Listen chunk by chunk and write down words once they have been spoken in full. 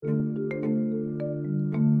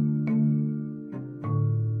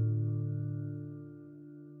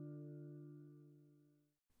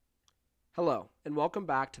and welcome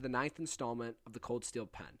back to the 9th installment of the Cold Steel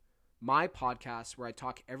Pen, my podcast where I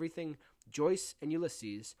talk everything Joyce and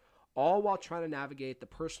Ulysses, all while trying to navigate the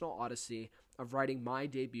personal odyssey of writing my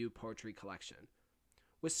debut poetry collection.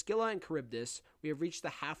 With Scylla and Charybdis, we have reached the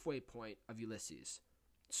halfway point of Ulysses.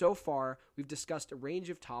 So far, we've discussed a range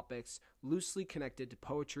of topics loosely connected to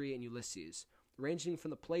poetry and Ulysses, ranging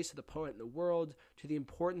from the place of the poet in the world to the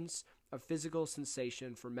importance of physical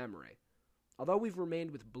sensation for memory. Although we've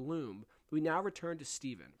remained with Bloom, we now return to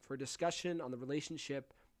Stephen for a discussion on the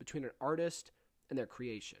relationship between an artist and their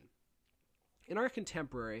creation. In our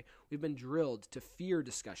contemporary, we've been drilled to fear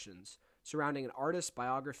discussions surrounding an artist's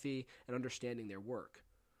biography and understanding their work.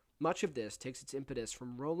 Much of this takes its impetus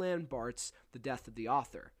from Roland Barthes' The Death of the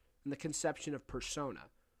Author and the conception of persona,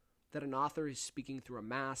 that an author is speaking through a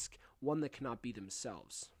mask, one that cannot be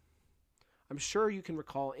themselves. I'm sure you can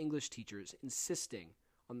recall English teachers insisting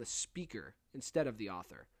on the speaker instead of the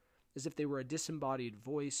author, as if they were a disembodied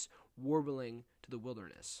voice warbling to the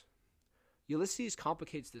wilderness. Ulysses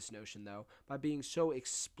complicates this notion, though, by being so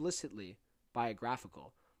explicitly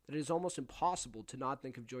biographical that it is almost impossible to not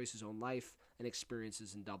think of Joyce's own life and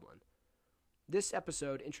experiences in Dublin. This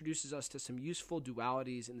episode introduces us to some useful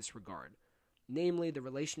dualities in this regard, namely the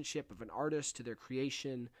relationship of an artist to their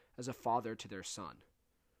creation as a father to their son.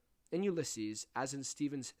 In Ulysses, as in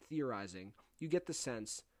Stephen's theorizing, you get the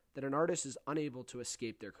sense that an artist is unable to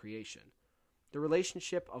escape their creation. The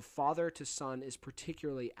relationship of father to son is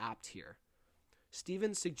particularly apt here.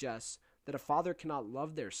 Stephen suggests that a father cannot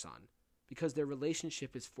love their son because their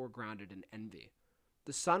relationship is foregrounded in envy.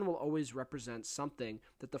 The son will always represent something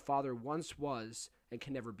that the father once was and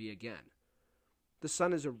can never be again. The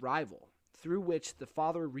son is a rival through which the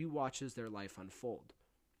father rewatches their life unfold.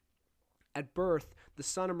 At birth, the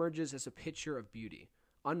son emerges as a picture of beauty,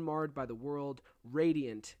 unmarred by the world,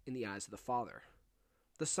 radiant in the eyes of the father.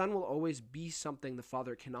 The son will always be something the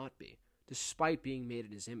father cannot be, despite being made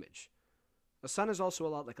in his image. A son is also a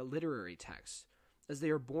lot like a literary text, as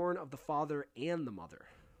they are born of the father and the mother.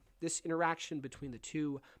 This interaction between the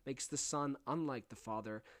two makes the son unlike the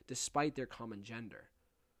father, despite their common gender.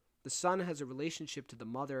 The son has a relationship to the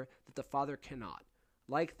mother that the father cannot,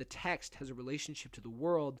 like the text has a relationship to the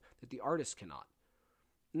world that the artist cannot.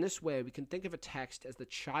 In this way, we can think of a text as the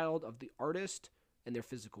child of the artist and their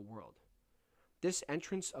physical world. This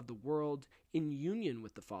entrance of the world in union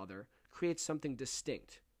with the father creates something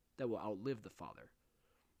distinct that will outlive the father.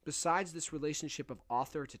 Besides this relationship of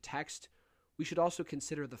author to text, we should also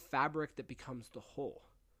consider the fabric that becomes the whole.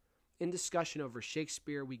 In discussion over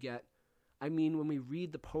Shakespeare, we get, when we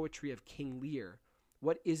read the poetry of King Lear,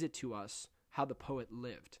 what is it to us how the poet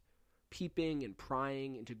lived? Peeping and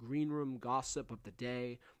prying into greenroom gossip of the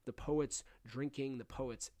day, the poet's drinking, the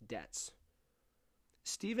poet's debts.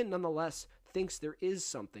 Stephen nonetheless thinks there is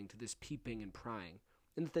something to this peeping and prying,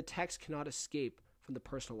 and that the text cannot escape from the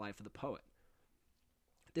personal life of the poet.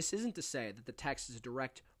 This isn't to say that the text is a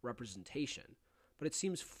direct representation, but it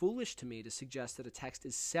seems foolish to me to suggest that a text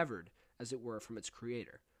is severed, as it were, from its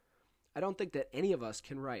creator. I don't think that any of us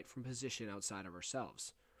can write from a position outside of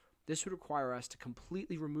ourselves. This would require us to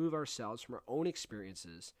completely remove ourselves from our own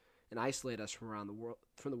experiences and isolate us from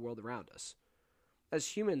the world around us.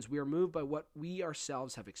 As humans, we are moved by what we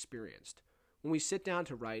ourselves have experienced. When we sit down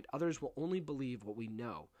to write, others will only believe what we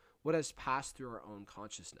know, what has passed through our own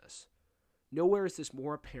consciousness. Nowhere is this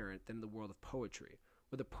more apparent than in the world of poetry,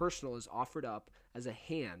 where the personal is offered up as a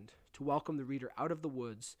hand to welcome the reader out of the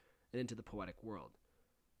woods and into the poetic world.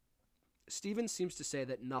 Stephen seems to say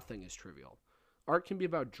that nothing is trivial. Art can be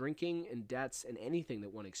about drinking and debts and anything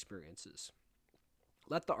that one experiences.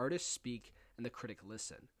 Let the artist speak and the critic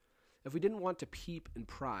listen. If we didn't want to peep and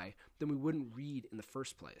pry, then we wouldn't read in the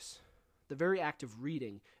first place. The very act of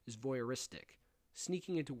reading is voyeuristic,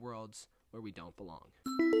 sneaking into worlds where we don't belong.